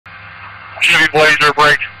Chevy Blazer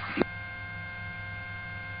break.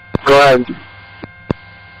 Go ahead.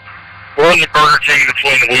 We're in the Burger King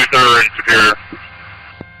between Luther and Superior.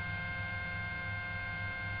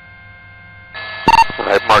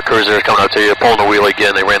 Alright, Mark Cruiser is coming up to you, pulling the wheel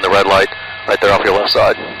again. They ran the red light right there off your left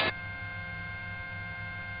side.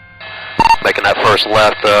 Making that first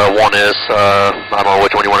left, one is, I don't know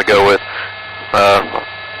which one you want to go with.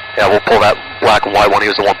 Yeah, we'll pull that black and white one. He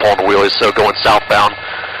was the one pulling the wheel. He's so going southbound.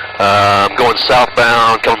 Going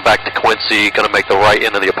southbound, coming back to Quincy, going to make the right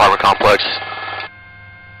into the apartment complex.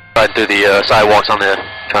 Riding through the sidewalks on the,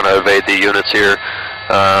 trying to evade the units here.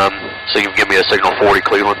 So you can give me a signal 40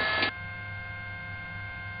 Cleveland.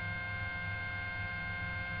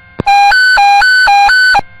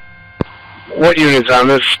 What unit's on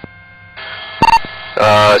this?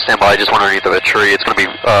 Stand by, just one underneath of a tree. It's going to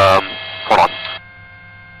be, hold on.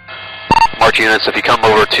 March units, if you come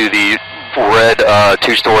over to the red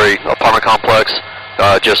two-story apartment complex,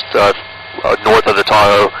 just north of the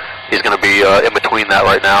Tahoe, he's going to be in between that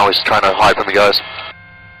right now. He's trying to hide from you guys.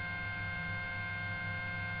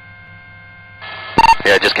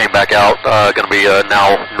 Yeah, just came back out. Going to be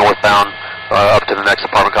now northbound up to the next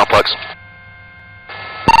apartment complex.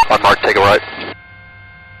 On Mark, take a right.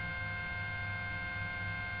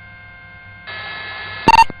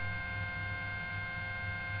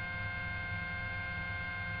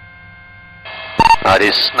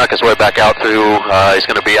 He's snuck his way back out through, he's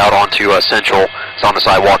going to be out onto Central. It's on the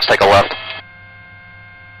sidewalks, take a left.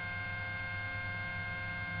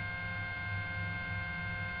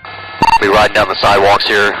 Be riding down the sidewalks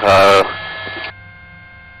here.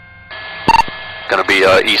 Going to be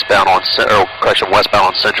eastbound on, or correction, westbound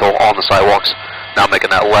on Central on the sidewalks. Now making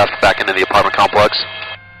that left back into the apartment complex.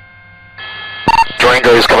 Durango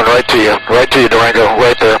is coming right to you, Durango,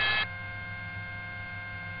 right there.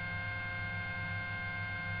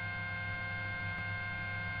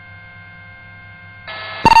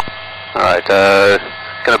 Alright,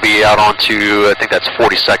 going to be out onto, I think that's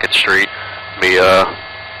 42nd Street. Be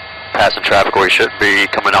passing traffic where he should be,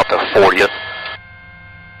 coming out to 40th.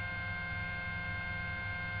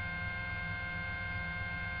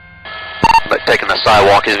 But taking the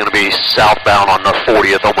sidewalk, he's going to be southbound on the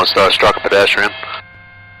 40th, almost struck a pedestrian.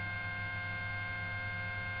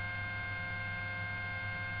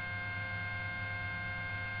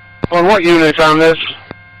 On what unit's on this?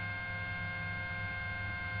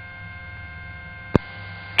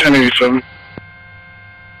 1087.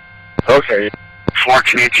 Okay.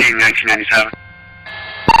 1418-1997.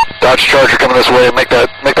 Dodge Charger coming this way. Make that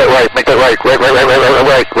right.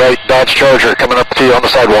 Right. Dodge Charger coming up to you on the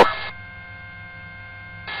sidewalk.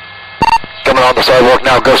 Coming on the sidewalk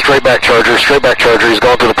now. Go straight back, Charger. He's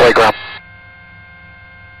going to the playground.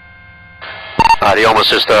 He almost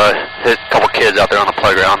just hit a couple kids out there on the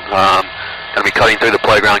playground. Going to be cutting through the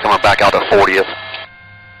playground, coming back out to 40th.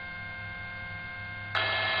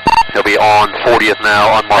 He'll be on 40th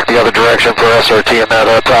now, unmarked the other direction for SRT in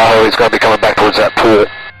that Tahoe. He's going to be coming back towards that pool.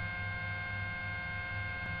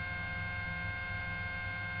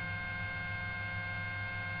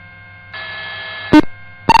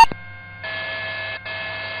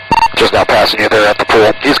 Just now passing you there at the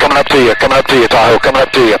pool. He's coming up to you, Tahoe, coming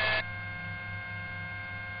up to you.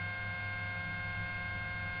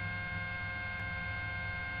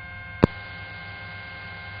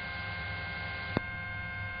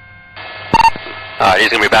 He's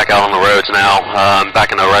going to be back out on the roads now,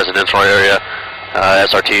 back in the residential area.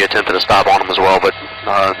 SRT attempted to stop on him as well, but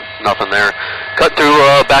nothing there. Cut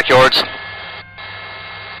through backyards.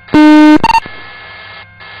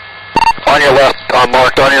 On your left,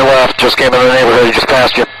 marked on your left, just came into the neighborhood, he just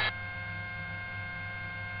passed you.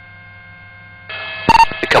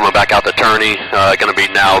 Coming back out to Turney, going to be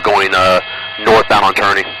now going northbound on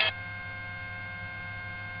Turney.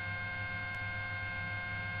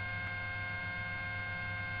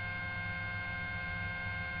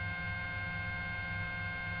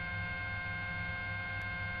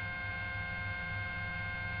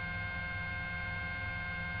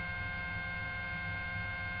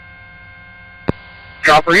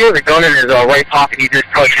 Chopper, he has a gun in his right pocket. He just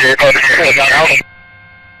touched it.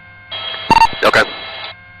 Okay.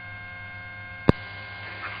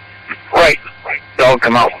 Right. Dog,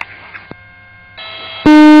 come out.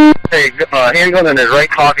 Hey, handgun in his right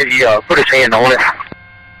pocket. He put his hand on it.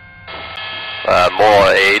 Moral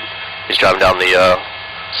aid. He's driving down the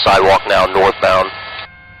sidewalk now, northbound.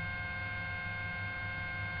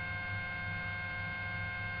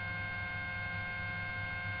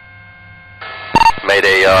 Made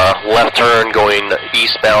a left turn going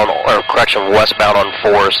eastbound, or correction, westbound on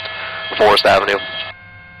Forest Avenue.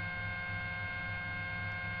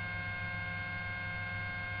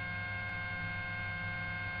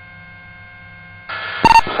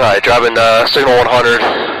 Alright, driving signal 100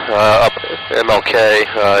 up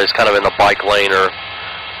MLK. Is kind of in the bike lane, or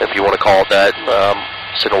if you want to call it that,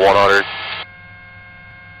 signal 100.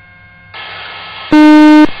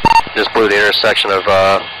 Just blew the intersection of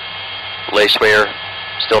Lacemere,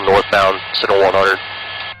 still northbound, signal 100.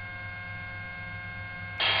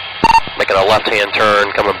 Making a left-hand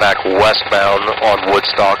turn, coming back westbound on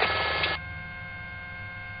Woodstock.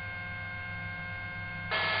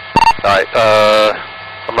 Alright,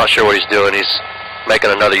 I'm not sure what he's doing. He's making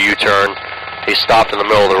another U-turn. He stopped in the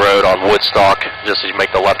middle of the road on Woodstock just as you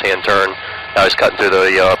make the left-hand turn. Now he's cutting through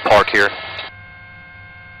the park here.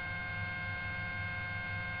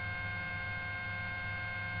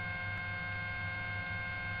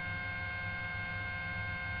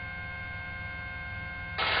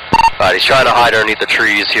 Alright, he's trying to hide underneath the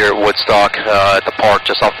trees here at Woodstock, at the park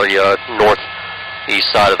just off the northeast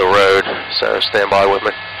side of the road. So stand by with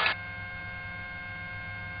me.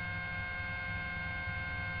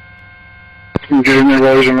 I'm getting the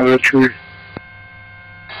rise under the tree.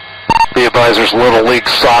 Be advised, there's Little League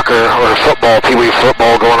soccer or football, Pee Wee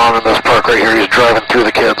football going on in this park right here. He's driving through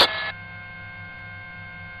the kids.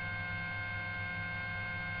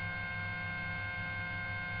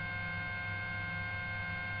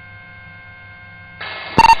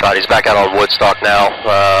 He's back out on Woodstock now,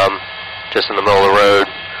 just in the middle of the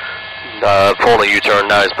road. Pulling a U-turn,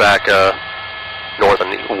 now he's back north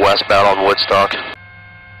and westbound on Woodstock.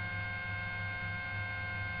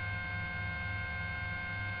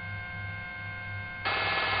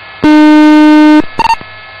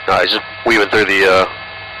 He's just weaving through the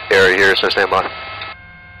area here, so stand by.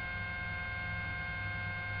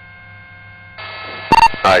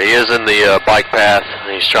 Alright, he is in the bike path,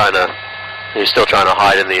 and he's still trying to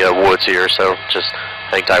hide in the woods here, so just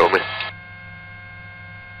hang tight with me.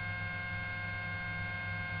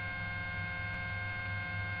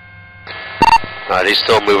 Alright, he's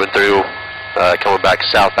still moving through, coming back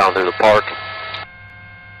southbound through the park.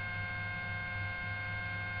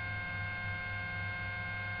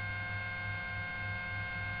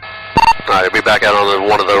 Alright, he'll be back out on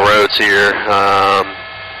one of the roads here.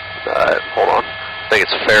 Hold on. I think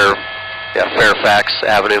it's Fairfax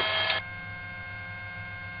Avenue.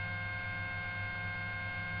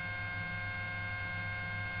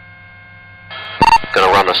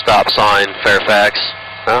 Gonna run the stop sign, Fairfax.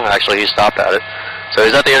 Well, actually, he stopped at it. So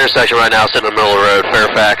he's at the intersection right now, sitting in the middle of the road,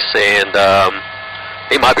 Fairfax, and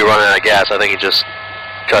he might be running out of gas. I think he just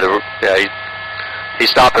tried to, he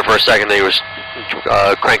stopped it for a second, then he was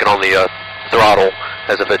cranking on the throttle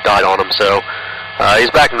as if it died on him. So he's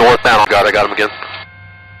back northbound. Oh God, I got him again.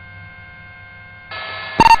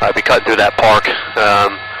 I'll be cutting through that park.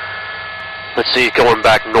 Let's see, going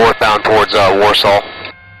back northbound towards Warsaw.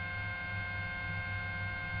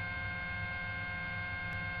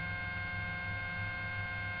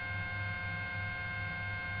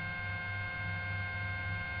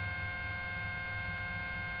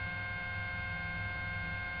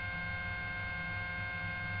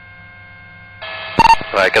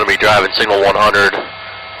 Alright, going to be driving signal 100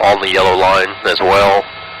 on the yellow line as well,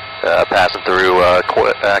 passing through,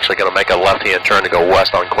 actually going to make a left-hand turn to go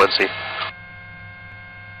west on Quincy.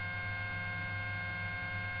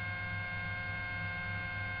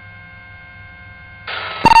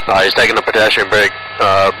 He's taking the pedestrian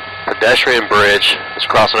bridge. It's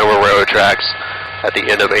crossing over railroad tracks at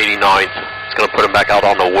the end of 89th. It's going to put him back out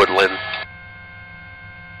on the woodland.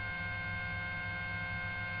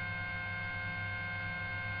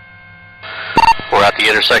 We're at the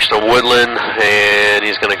intersection of Woodland, and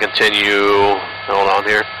he's going to continue, hold on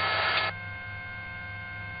here.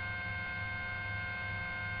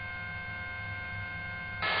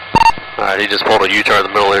 Alright, he just pulled a U-turn in the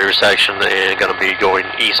middle of the intersection and going to be going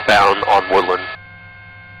eastbound on Woodland.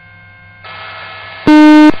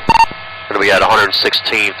 Going to be at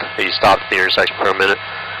 116th. He stopped at the intersection for a minute.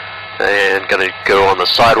 And going to go on the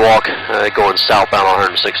sidewalk, going southbound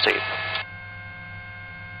on 116th.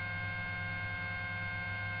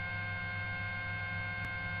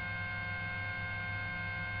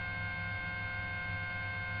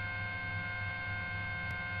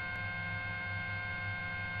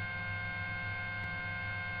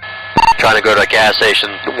 Trying to go to a gas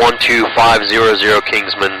station, 12500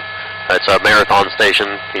 Kingsman. It's a marathon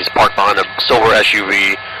station. He's parked behind a silver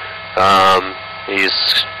SUV.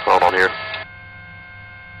 Hold on here.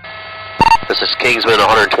 This is Kingsman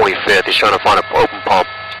 125th. He's trying to find an open pump.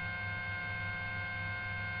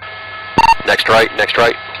 Next right, next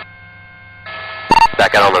right.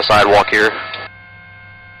 Back out on the sidewalk here.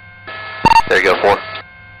 There you go, 4.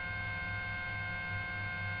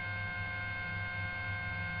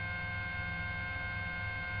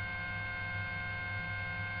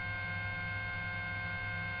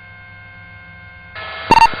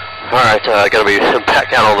 Alright, gonna be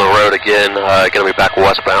back out on the road again, gonna be back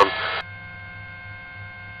westbound.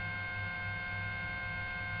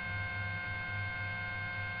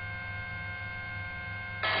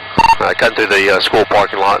 Alright, cutting through the school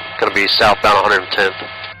parking lot, gonna be southbound 110th.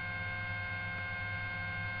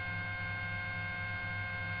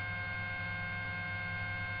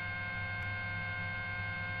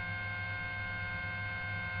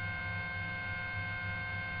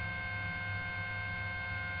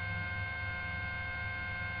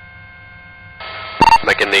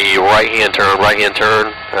 Making the right-hand turn,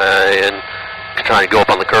 and trying to go up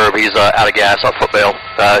on the curb. He's out of gas off footbail.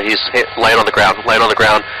 He's laying on the ground.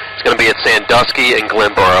 It's going to be at Sandusky and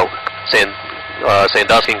Glenboro.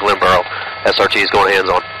 Sandusky and Glenboro. SRT is going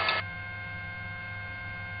hands-on.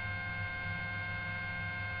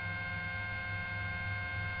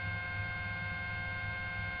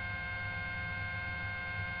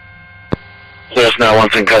 There's now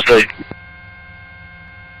one's in custody.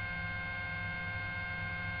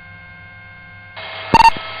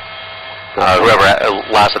 Whoever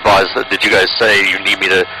last advised, did you guys say you need me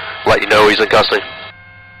to let you know he's in custody?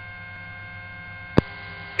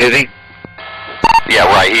 Is he? Yeah,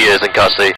 right, he is in custody.